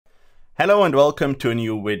Hello and welcome to a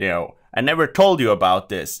new video. I never told you about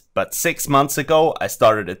this, but 6 months ago I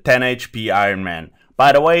started a 10 HP Ironman.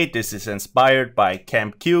 By the way, this is inspired by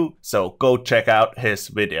Camp Q, so go check out his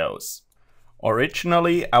videos.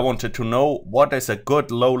 Originally, I wanted to know what is a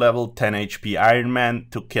good low-level 10 HP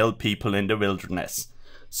Ironman to kill people in the wilderness.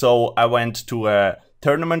 So I went to a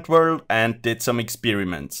tournament world and did some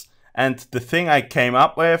experiments. And the thing I came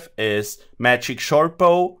up with is magic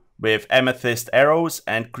shortbow with amethyst arrows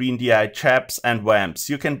and green DI chaps and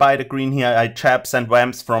whamps. You can buy the green DI chaps and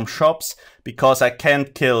whamps from shops because I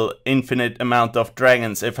can't kill infinite amount of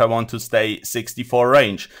dragons if I want to stay 64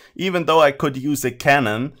 range. Even though I could use a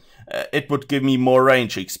cannon, it would give me more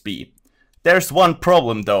range XP. There's one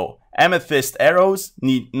problem though. Amethyst arrows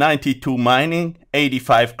need 92 mining,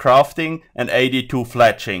 85 crafting and 82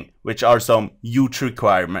 fletching, which are some huge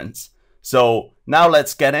requirements. So now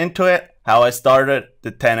let's get into it, how I started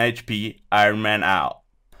the 10 HP Ironman out.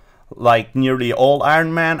 Like nearly all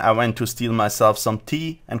Ironman, I went to steal myself some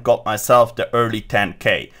tea and got myself the early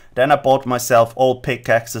 10k. Then I bought myself all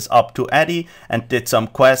pickaxes up to Eddie and did some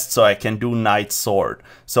quests so I can do Knight's Sword.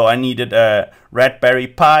 So I needed a red berry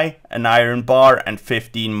pie, an iron bar and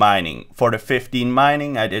 15 mining. For the 15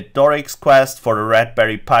 mining I did Doric's quest, for the red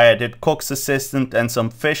berry pie I did Cook's Assistant and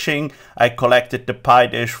some fishing. I collected the pie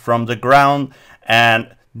dish from the ground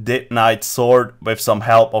and did Knight's Sword with some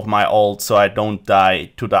help of my ult so I don't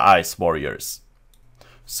die to the ice warriors.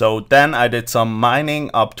 So then I did some mining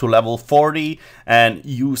up to level 40 and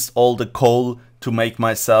used all the coal to make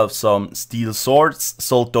myself some steel swords,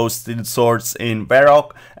 sold those steel swords in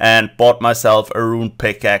Varrock and bought myself a rune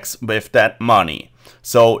pickaxe with that money.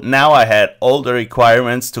 So now I had all the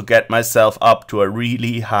requirements to get myself up to a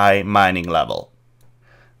really high mining level.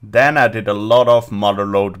 Then I did a lot of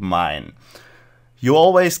motherlode mine. You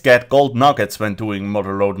always get gold nuggets when doing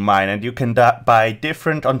motherlode mine and you can buy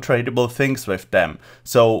different untradeable things with them.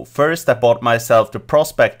 So first I bought myself the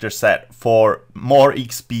prospector set for more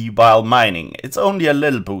XP while mining. It's only a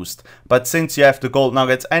little boost, but since you have the gold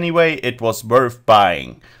nuggets anyway, it was worth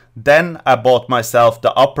buying. Then I bought myself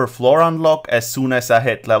the upper floor unlock as soon as I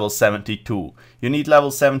hit level 72. You need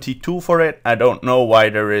level 72 for it. I don't know why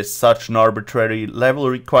there is such an arbitrary level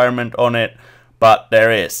requirement on it, but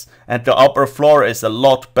there is. And the upper floor is a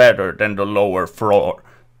lot better than the lower floor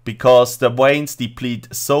because the veins deplete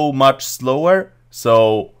so much slower,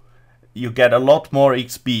 so you get a lot more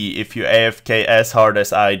XP if you AFK as hard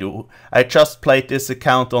as I do. I just played this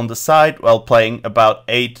account on the side while playing about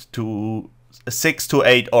 6 to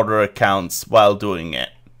 8 other accounts while doing it.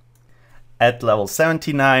 At level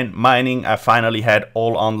 79 mining, I finally had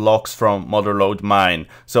all unlocks from Motherlode Mine.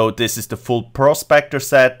 So this is the full prospector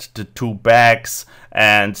set, the 2 bags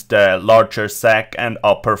and the larger sack and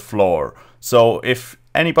upper floor. So if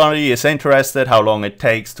anybody is interested how long it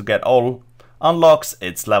takes to get all unlocks,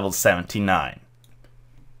 it's level 79.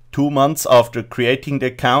 2 months after creating the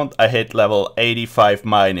account, I hit level 85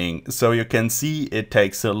 mining, so you can see it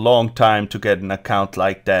takes a long time to get an account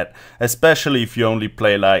like that, especially if you only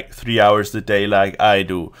play like 3 hours a day like I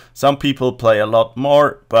do. Some people play a lot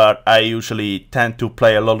more, but I usually tend to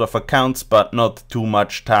play a lot of accounts, but not too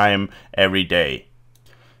much time every day.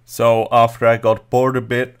 So after I got bored a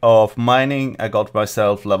bit of mining, I got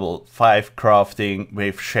myself level 5 crafting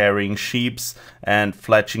with sharing sheeps and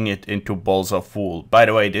fletching it into balls of wool. By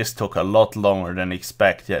the way, this took a lot longer than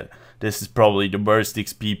expected. This is probably the worst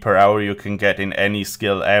XP per hour you can get in any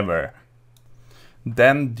skill ever.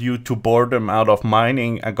 Then due to boredom out of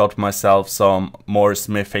mining, I got myself some more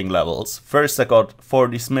smithing levels. First I got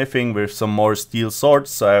 40 smithing with some more steel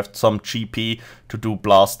swords, so I have some GP to do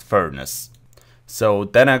blast furnace. So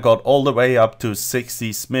then I got all the way up to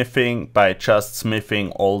 60 smithing by just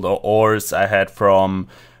smithing all the ores I had from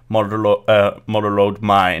Motherlode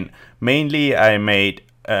Mine. Mainly I made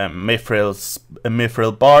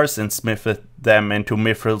mithril bars and smithed them into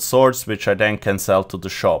mithril swords, which I then can sell to the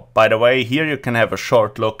shop. By the way, here you can have a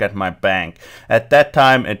short look at my bank. At that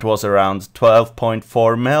time it was around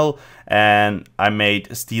 12.4 mil and I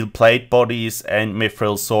made steel plate bodies and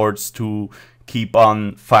mithril swords to keep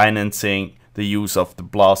on financing the use of the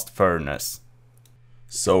blast furnace.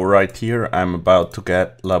 So right here I'm about to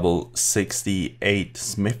get level 68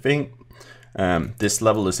 smithing. This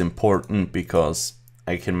level is important because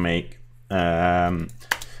I can make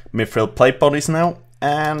mithril plate bodies now,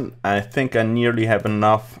 and I think I nearly have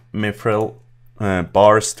enough mithril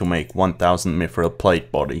bars to make 1000 mithril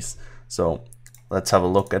plate bodies. So let's have a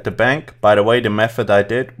look at the bank. By the way, the method I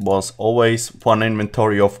did was always 1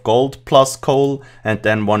 inventory of gold plus coal and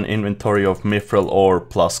then 1 inventory of mithril ore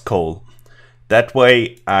plus coal. That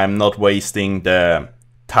way I'm not wasting the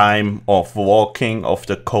time of walking of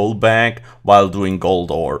the coal bag while doing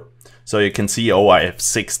gold ore. So you can see, oh, I have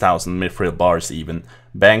 6,000 mithril bars even.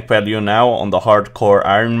 Bank value now on the hardcore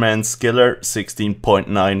Ironman skiller,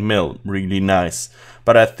 16.9 mil, really nice.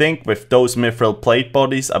 But I think with those mithril plate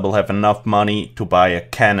bodies I will have enough money to buy a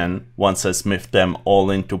cannon once I smith them all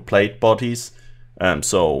into plate bodies.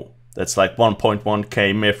 So that's like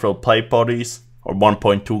 1.1k mithril plate bodies, or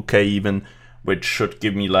 1.2k even, which should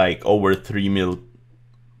give me like over 3 mil,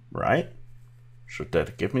 right? Should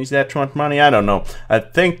that give me that much money? I don't know. I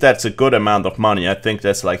think that's a good amount of money. I think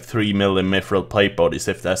that's like 3 mil in mithril plate bodies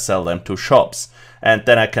if I sell them to shops. And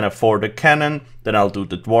then I can afford a cannon, then I'll do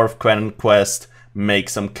the dwarf cannon quest, make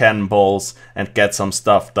some cannonballs and get some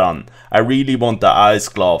stuff done. I really want the ice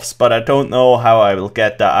gloves, but I don't know how I will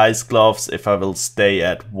get the ice gloves if I will stay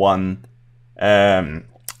at one a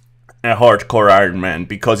hardcore Ironman,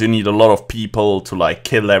 because you need a lot of people to like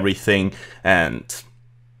kill everything, and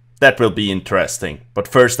that will be interesting. But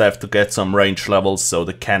first I have to get some range levels so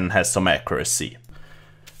the cannon has some accuracy.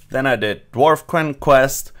 Then I did dwarf cannon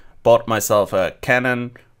quest, bought myself a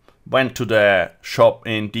cannon, went to the shop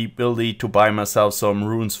in Deep Valley to buy myself some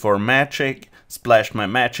runes for magic, splashed my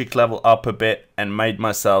magic level up a bit and made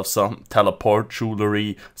myself some teleport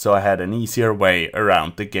jewelry so I had an easier way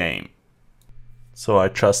around the game. So I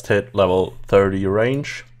just hit level 30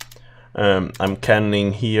 range. I'm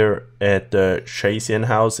cannoning here at the HCIM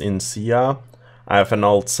house in Sia. I have an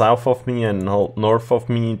old south of me and an old north of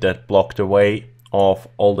me that block the way of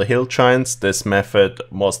all the hill giants. This method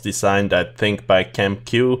was designed, I think, by Camp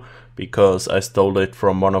Q, because I stole it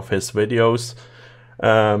from one of his videos.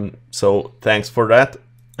 So thanks for that.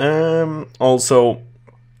 Also,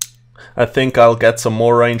 I think I'll get some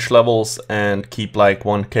more range levels and keep like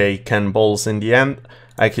 1k cannonballs in the end.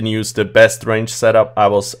 I can use the best range setup I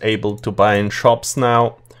was able to buy in shops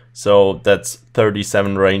now. So that's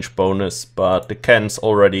 37 range bonus, but the cannon's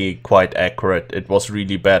already quite accurate. It was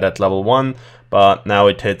really bad at level 1, but now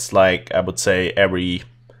it hits like, I would say, every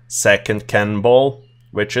second cannonball,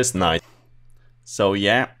 which is nice. So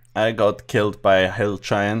yeah, I got killed by a hill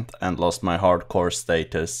giant and lost my hardcore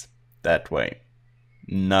status that way.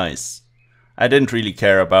 Nice. I didn't really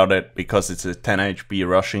care about it because it's a 10 HP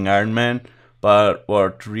rushing Ironman. But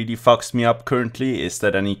what really fucks me up currently is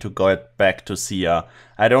that I need to get back to Sia.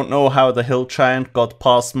 I don't know how the hill giant got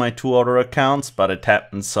past my 2 other accounts, but it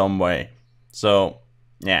happened some way. So,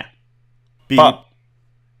 yeah. But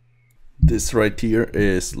this right here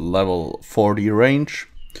is level 40 range.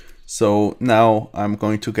 So now I'm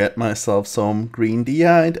going to get myself some green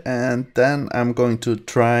dehyde, and then I'm going to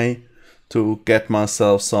try to get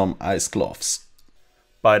myself some ice gloves.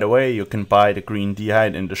 By the way, you can buy the green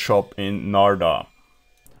dehyde in the shop in Narda.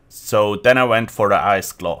 So then I went for the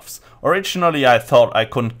ice gloves. Originally I thought I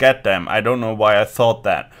couldn't get them. I don't know why I thought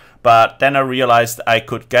that. But then I realized I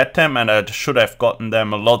could get them, and I should have gotten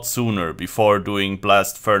them a lot sooner before doing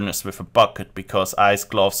blast furnace with a bucket, because ice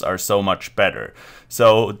gloves are so much better.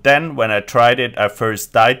 So then when I tried it, I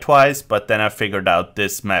first died twice, but then I figured out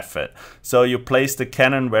this method. So you place the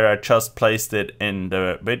cannon where I just placed it in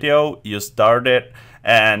the video, you start it,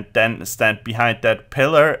 and then stand behind that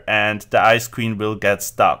pillar and the ice queen will get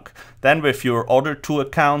stuck. Then with your other 2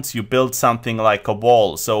 accounts you build something like a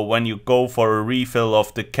wall, so when you go for a refill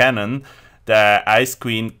of the cannon, the ice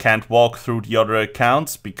queen can't walk through the other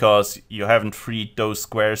accounts because you haven't freed those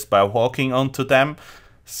squares by walking onto them.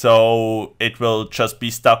 So it will just be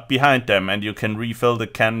stuck behind them and you can refill the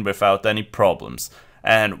cannon without any problems.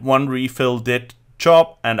 And one refill did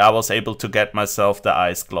job, and I was able to get myself the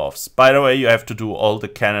ice gloves. By the way, you have to do all the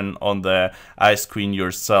cannon on the ice queen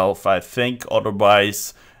yourself, I think,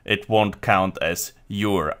 otherwise it won't count as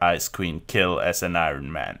your ice queen kill as an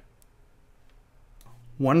Iron Man.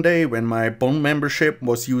 One day when my bone membership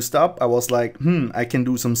was used up, I was like, I can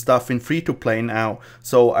do some stuff in free-to-play now.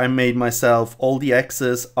 So I made myself all the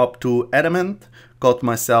axes up to adamant, got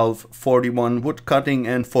myself 41 woodcutting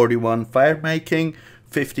and 41 fire making,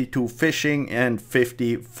 52 fishing and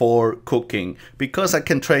 54 cooking, because I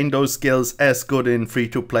can train those skills as good in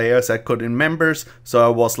free-to-play as I could in members. So I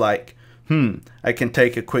was like, I can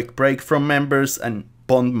take a quick break from members and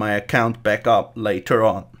bond my account back up later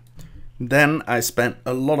on. Then I spent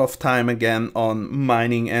a lot of time again on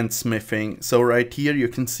mining and smithing. So right here you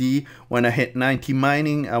can see when I hit 90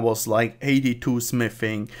 mining I was like 82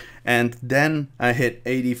 smithing, and then I hit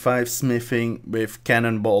 85 smithing with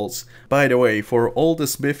cannonballs. By the way, for all the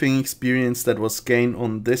smithing experience that was gained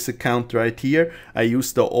on this account right here, I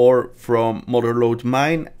used the ore from Motherlode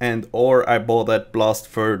Mine and ore I bought at Blast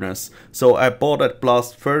Furnace. So I bought at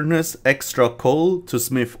Blast Furnace extra coal to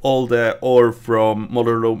smith all the ore from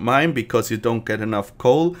Motherlode Mine because you don't get enough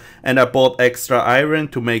coal, and I bought extra iron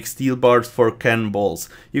to make steel bars for cannonballs.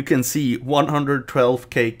 You can see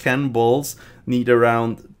 112k cannonballs need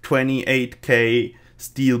around 28k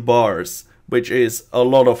steel bars, which is a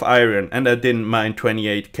lot of iron, and I didn't mind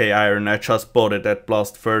 28k iron, I just bought it at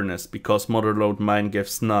Blast Furnace because Motherlode Mine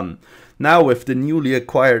gives none. Now with the newly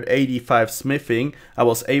acquired 85 smithing, I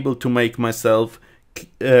was able to make myself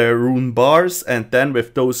rune bars, and then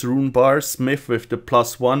with those rune bars smith with the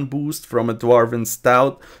 +1 boost from a Dwarven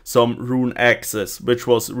Stout some rune axes, which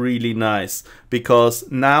was really nice because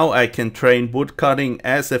now I can train woodcutting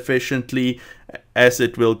as efficiently as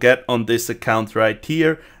it will get on this account right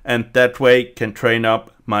here, and that way can train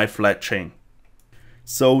up my fletching.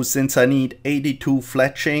 So since I need 82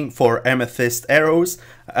 fletching for amethyst arrows,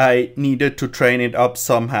 I needed to train it up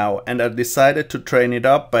somehow, and I decided to train it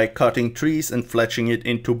up by cutting trees and fletching it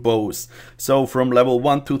into bows. So from level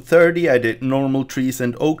 1 to 30 I did normal trees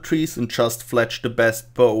and oak trees and just fletched the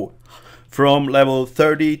best bow. From level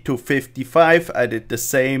 30 to 55 I did the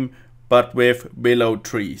same but with willow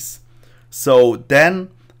trees. So then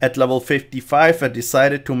at level 55 I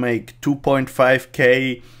decided to make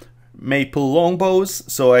 2.5k maple longbows,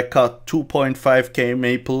 so I cut 2.5k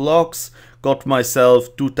maple logs, got myself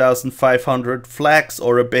 2500 flax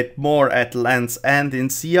or a bit more at Land's End in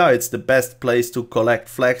Sia. It's the best place to collect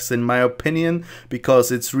flax in my opinion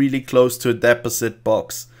because it's really close to a deposit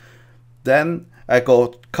box. Then I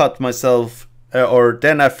fletched myself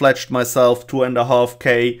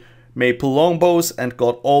 2.5k maple longbows and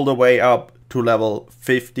got all the way up to level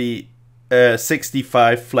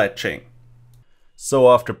 65 fletching.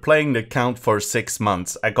 So after playing the account for 6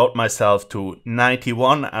 months, I got myself to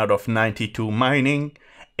 91 out of 92 mining,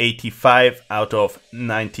 85 out of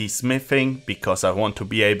 90 smithing because I want to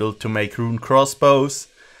be able to make rune crossbows.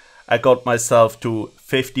 I got myself to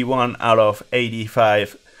 51 out of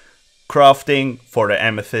 85 crafting for the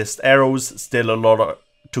amethyst arrows, still a lot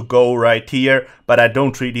to go right here, but I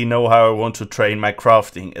don't really know how I want to train my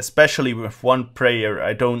crafting, especially with one prayer.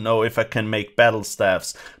 I don't know if I can make battle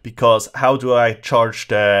staffs, because how do I charge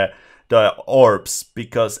the orbs?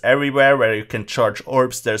 Because everywhere where you can charge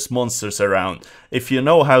orbs there's monsters around. If you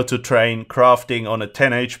know how to train crafting on a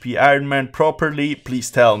 10 HP Iron Man properly, please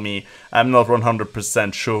tell me. I'm not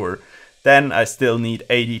 100% sure. Then I still need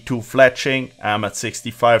 82 fletching. I'm at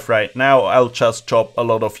 65 right now. I'll just chop a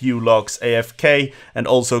lot of yew logs AFK and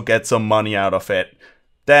also get some money out of it.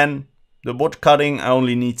 Then the wood cutting I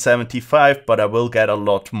only need 75, but I will get a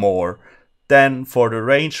lot more. Then for the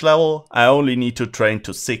range level I only need to train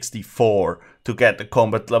to 64 to get the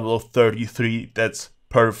combat level of 33. That's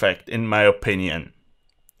perfect in my opinion.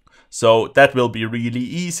 So that will be really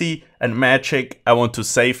easy. And magic, I want to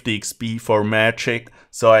save the XP for magic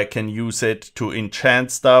so I can use it to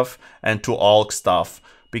enchant stuff and to alch stuff,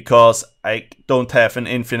 because I don't have an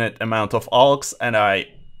infinite amount of alchs and I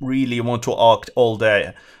really want to alch all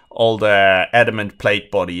the adamant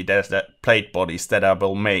plate bodies that I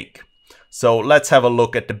will make. So let's have a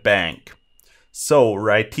look at the bank. So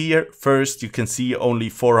right here, first you can see only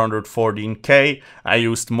 414k. I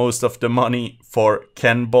used most of the money for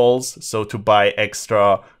cannonballs, so to buy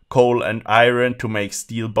extra coal and iron to make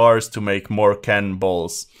steel bars to make more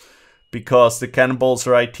cannonballs. Because the cannonballs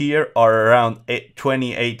right here are around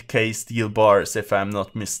 28k steel bars if I'm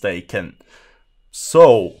not mistaken.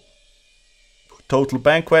 So total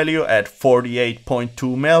bank value at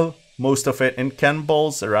 48.2 mil, most of it in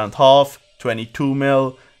cannonballs, around half, 22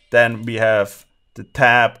 mil. Then we have the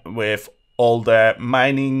tab with all the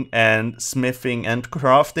mining and smithing and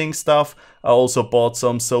crafting stuff. I also bought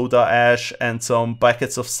some soda ash and some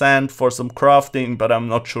buckets of sand for some crafting, but I'm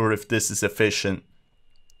not sure if this is efficient.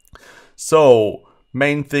 So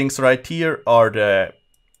main things right here are the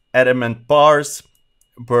adamant bars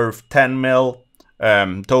worth 10 mil.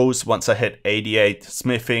 Those, once I hit 88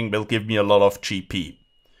 smithing, will give me a lot of GP.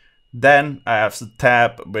 Then I have the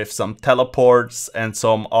tab with some teleports and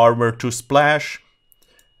some armor to splash.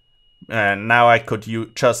 And now I could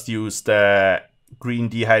just use the green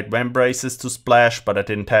d'hide vambraces to splash, but I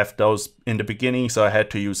didn't have those in the beginning, so I had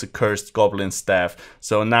to use a cursed goblin staff.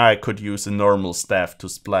 So now I could use a normal staff to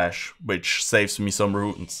splash, which saves me some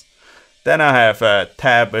runes. Then I have a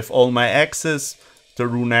tab with all my axes. The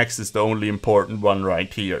rune axe is the only important one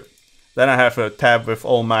right here. Then I have a tab with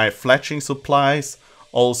all my fletching supplies.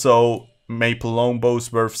 Also maple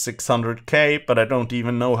longbows worth 600k, but I don't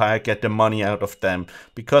even know how I get the money out of them,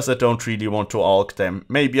 because I don't really want to alk them.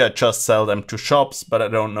 Maybe I just sell them to shops, but I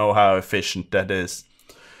don't know how efficient that is.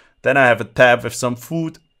 Then I have a tab with some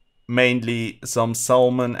food, mainly some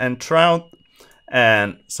salmon and trout,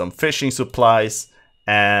 and some fishing supplies,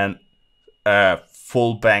 and a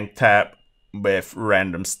full bank tab with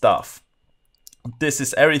random stuff. This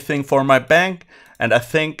is everything for my bank, and I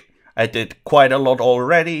think I did quite a lot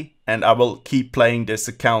already, and I will keep playing this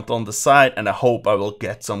account on the side, and I hope I will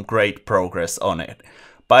get some great progress on it.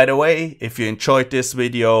 By the way, if you enjoyed this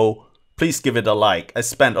video, please give it a like. I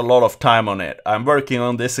spent a lot of time on it. I'm working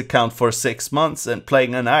on this account for 6 months, and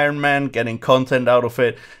playing an Iron Man, getting content out of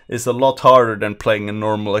it, is a lot harder than playing a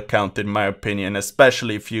normal account in my opinion,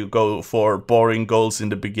 especially if you go for boring goals in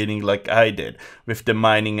the beginning like I did, with the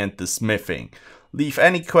mining and the smithing. Leave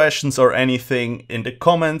any questions or anything in the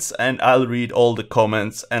comments, and I'll read all the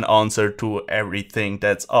comments and answer to everything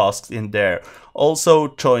that's asked in there. Also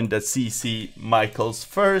join the CC Michaels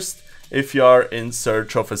First if you are in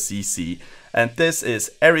search of a CC. And this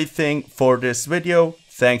is everything for this video.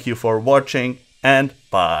 Thank you for watching, and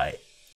bye.